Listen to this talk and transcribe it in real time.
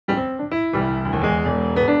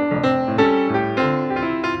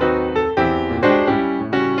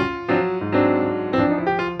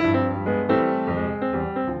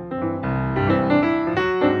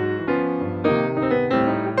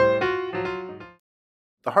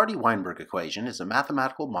The Hardy-Weinberg equation is a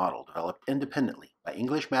mathematical model developed independently by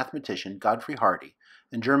English mathematician Godfrey Hardy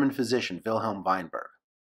and German physician Wilhelm Weinberg.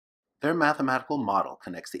 Their mathematical model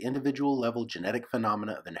connects the individual-level genetic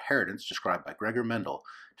phenomena of inheritance described by Gregor Mendel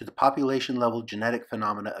to the population-level genetic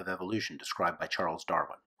phenomena of evolution described by Charles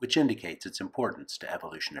Darwin, which indicates its importance to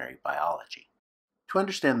evolutionary biology. To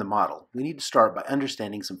understand the model, we need to start by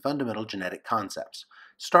understanding some fundamental genetic concepts.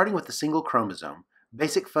 Starting with a single chromosome,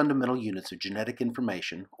 basic fundamental units of genetic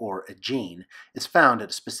information, or a gene, is found at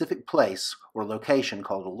a specific place or location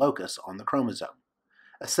called a locus on the chromosome.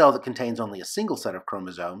 A cell that contains only a single set of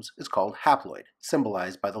chromosomes is called haploid,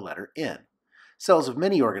 symbolized by the letter N. Cells of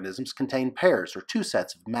many organisms contain pairs or two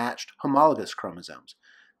sets of matched, homologous chromosomes.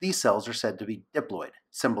 These cells are said to be diploid,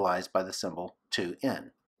 symbolized by the symbol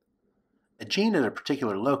 2N. A gene at a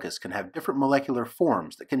particular locus can have different molecular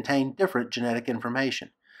forms that contain different genetic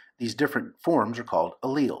information. These different forms are called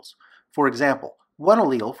alleles. For example, one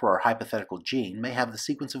allele for our hypothetical gene may have the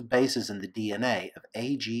sequence of bases in the DNA of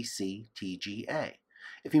AGC-TGA.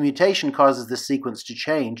 If a mutation causes this sequence to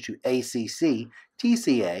change to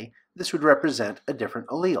ACC-TCA, this would represent a different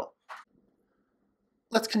allele.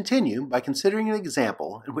 Let's continue by considering an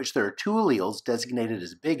example in which there are two alleles designated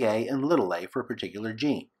as big A and little a for a particular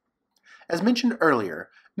gene. As mentioned earlier,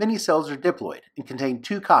 many cells are diploid and contain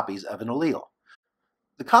two copies of an allele.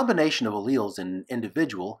 The combination of alleles in an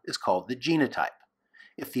individual is called the genotype.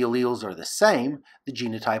 If the alleles are the same, the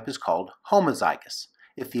genotype is called homozygous.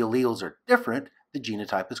 If the alleles are different, the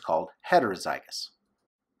genotype is called heterozygous.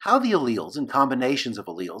 How the alleles and combinations of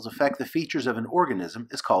alleles affect the features of an organism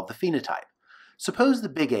is called the phenotype. Suppose the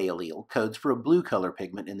big A allele codes for a blue color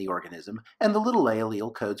pigment in the organism and the little a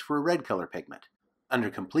allele codes for a red color pigment. Under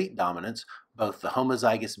complete dominance, both the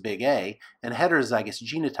homozygous big A and heterozygous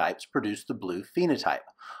genotypes produce the blue phenotype.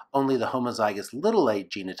 Only the homozygous little a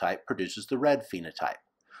genotype produces the red phenotype.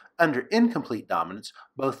 Under incomplete dominance,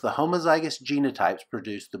 both the homozygous genotypes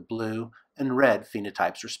produce the blue and red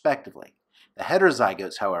phenotypes respectively. The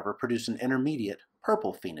heterozygotes, however, produce an intermediate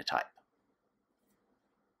purple phenotype.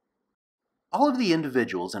 All of the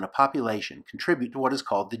individuals in a population contribute to what is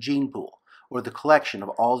called the gene pool, or the collection of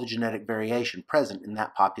all the genetic variation present in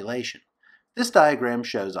that population. This diagram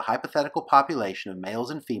shows a hypothetical population of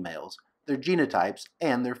males and females, their genotypes,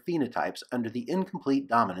 and their phenotypes under the incomplete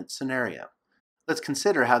dominance scenario. Let's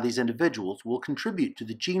consider how these individuals will contribute to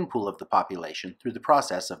the gene pool of the population through the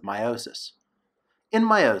process of meiosis. In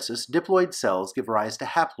meiosis, diploid cells give rise to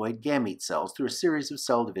haploid gamete cells through a series of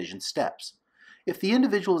cell division steps. If the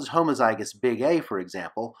individual is homozygous big A, for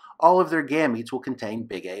example, all of their gametes will contain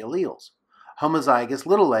big A alleles. Homozygous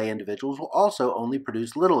little a individuals will also only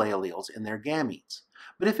produce little a alleles in their gametes.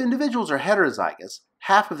 But if individuals are heterozygous,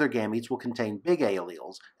 half of their gametes will contain big A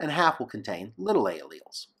alleles and half will contain little a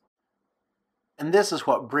alleles. And this is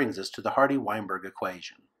what brings us to the Hardy-Weinberg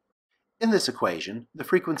equation. In this equation, the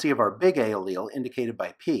frequency of our big A allele indicated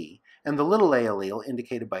by P and the little a allele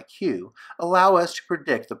indicated by Q allow us to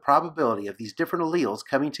predict the probability of these different alleles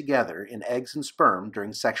coming together in eggs and sperm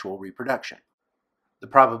during sexual reproduction. The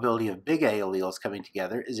probability of big A alleles coming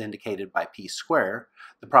together is indicated by P squared,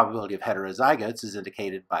 the probability of heterozygotes is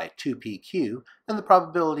indicated by 2PQ, and the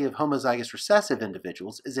probability of homozygous recessive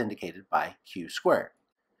individuals is indicated by Q squared.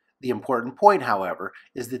 The important point, however,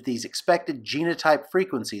 is that these expected genotype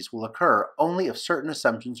frequencies will occur only if certain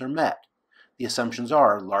assumptions are met. The assumptions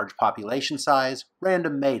are large population size,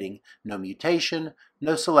 random mating, no mutation,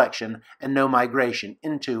 no selection, and no migration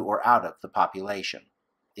into or out of the population.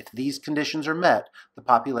 If these conditions are met, the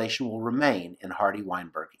population will remain in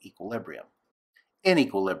Hardy-Weinberg equilibrium. In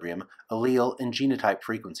equilibrium, allele and genotype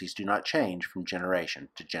frequencies do not change from generation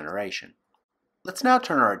to generation. Let's now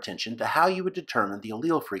turn our attention to how you would determine the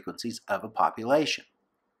allele frequencies of a population.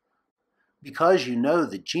 Because you know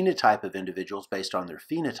the genotype of individuals based on their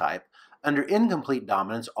phenotype, under incomplete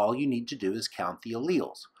dominance all you need to do is count the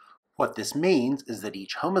alleles. What this means is that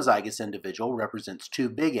each homozygous individual represents two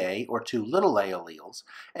big A or two little a alleles,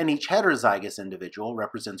 and each heterozygous individual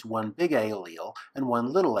represents one big A allele and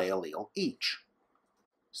one little a allele each.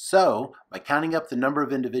 So, by counting up the number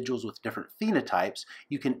of individuals with different phenotypes,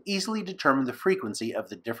 you can easily determine the frequency of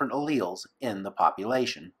the different alleles in the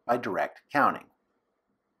population by direct counting.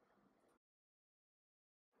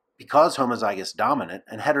 Because homozygous dominant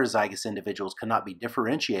and heterozygous individuals cannot be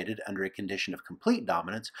differentiated under a condition of complete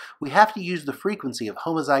dominance, we have to use the frequency of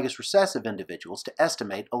homozygous recessive individuals to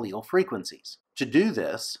estimate allele frequencies. To do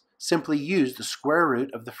this, simply use the square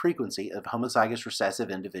root of the frequency of homozygous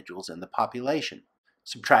recessive individuals in the population.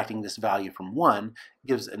 Subtracting this value from 1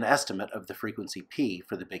 gives an estimate of the frequency P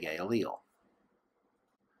for the big A allele.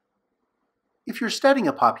 If you're studying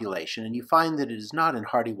a population and you find that it is not in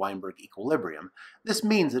Hardy-Weinberg equilibrium, this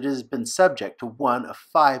means that it has been subject to one of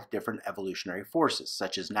 5 different evolutionary forces,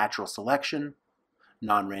 such as natural selection,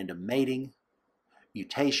 non-random mating,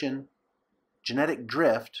 mutation, genetic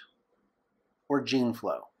drift, or gene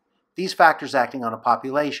flow. These factors acting on a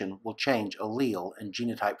population will change allele and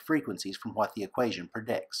genotype frequencies from what the equation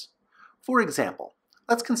predicts. For example,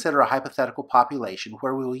 let's consider a hypothetical population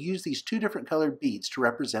where we will use these 2 different colored beads to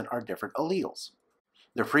represent our different alleles.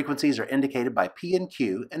 Their frequencies are indicated by P and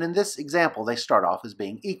Q, and in this example they start off as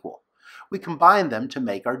being equal. We combine them to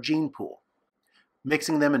make our gene pool.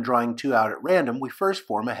 Mixing them and drawing 2 out at random, we first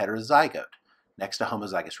form a heterozygote. Next a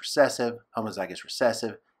homozygous recessive,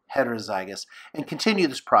 heterozygous, and continue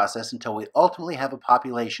this process until we ultimately have a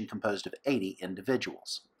population composed of 80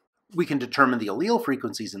 individuals. We can determine the allele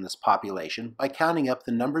frequencies in this population by counting up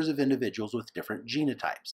the numbers of individuals with different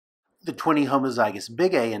genotypes. The 20 homozygous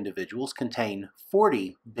big A individuals contain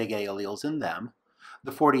 40 big A alleles in them.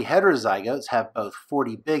 The 40 heterozygotes have both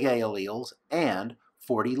 40 big A alleles and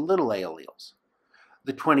 40 little a alleles.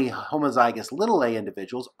 The 20 homozygous little a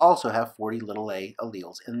individuals also have 40 little a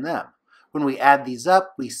alleles in them. When we add these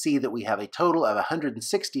up, we see that we have a total of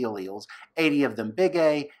 160 alleles, 80 of them big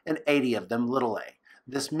A and 80 of them little a.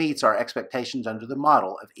 This meets our expectations under the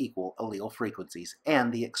model of equal allele frequencies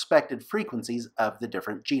and the expected frequencies of the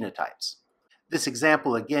different genotypes. This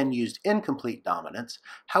example again used incomplete dominance.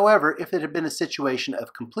 However, if it had been a situation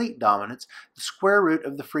of complete dominance, the square root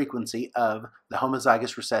of the frequency of the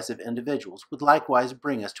homozygous recessive individuals would likewise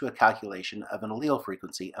bring us to a calculation of an allele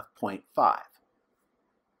frequency of 0.5.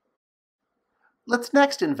 Let's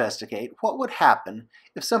next investigate what would happen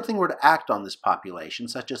if something were to act on this population,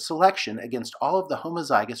 such as selection against all of the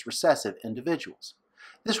homozygous recessive individuals.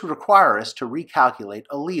 This would require us to recalculate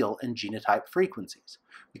allele and genotype frequencies.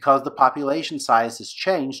 Because the population size has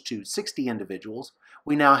changed to 60 individuals,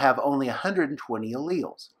 we now have only 120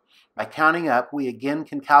 alleles. By counting up, we again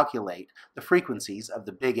can calculate the frequencies of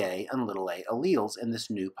the big A and little a alleles in this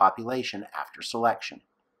new population after selection.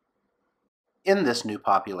 In this new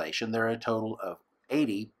population, there are a total of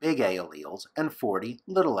 80 big A alleles and 40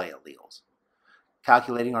 little a alleles.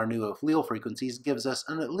 Calculating our new allele frequencies gives us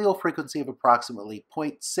an allele frequency of approximately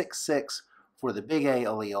 0.66 for the big A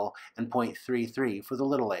allele and 0.33 for the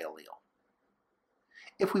little a allele.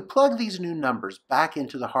 If we plug these new numbers back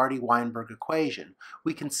into the Hardy-Weinberg equation,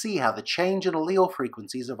 we can see how the change in allele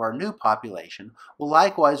frequencies of our new population will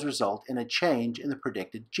likewise result in a change in the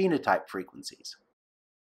predicted genotype frequencies.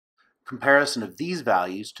 Comparison of these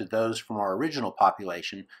values to those from our original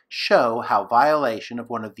population show how violation of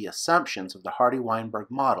one of the assumptions of the Hardy-Weinberg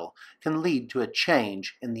model can lead to a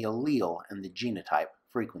change in the allele and the genotype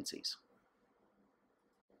frequencies.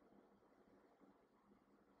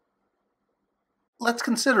 Let's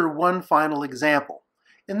consider one final example.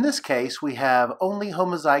 In this case, we have only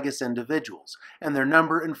homozygous individuals, and their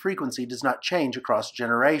number and frequency does not change across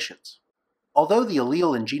generations. Although the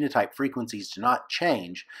allele and genotype frequencies do not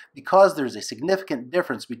change, because there is a significant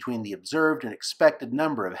difference between the observed and expected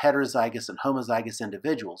number of heterozygous and homozygous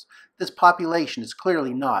individuals, this population is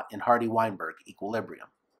clearly not in Hardy-Weinberg equilibrium.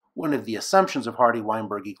 One of the assumptions of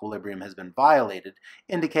Hardy-Weinberg equilibrium has been violated,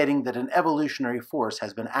 indicating that an evolutionary force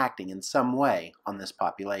has been acting in some way on this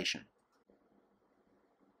population.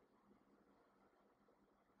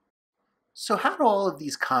 So how do all of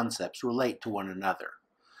these concepts relate to one another?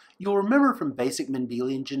 You'll remember from basic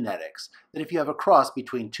Mendelian genetics that if you have a cross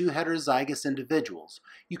between 2 heterozygous individuals,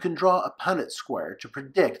 you can draw a Punnett square to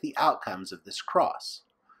predict the outcomes of this cross.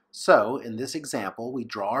 So, in this example, we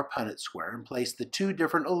draw our Punnett square and place the 2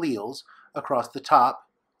 different alleles across the top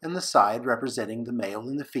and the side representing the male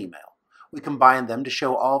and the female. We combine them to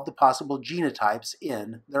show all of the possible genotypes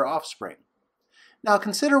in their offspring. Now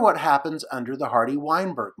consider what happens under the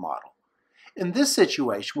Hardy-Weinberg model. In this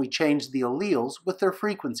situation, we change the alleles with their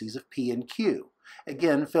frequencies of P and Q.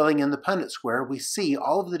 Again, filling in the Punnett square, we see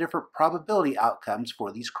all of the different probability outcomes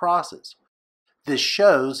for these crosses. This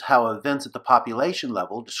shows how events at the population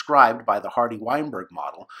level described by the Hardy-Weinberg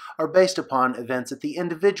model are based upon events at the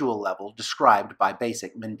individual level described by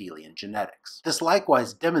basic Mendelian genetics. This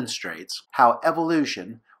likewise demonstrates how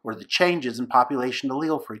evolution, or the changes in population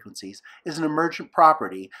allele frequencies, is an emergent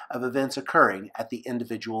property of events occurring at the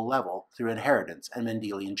individual level through inheritance and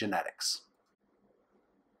Mendelian genetics.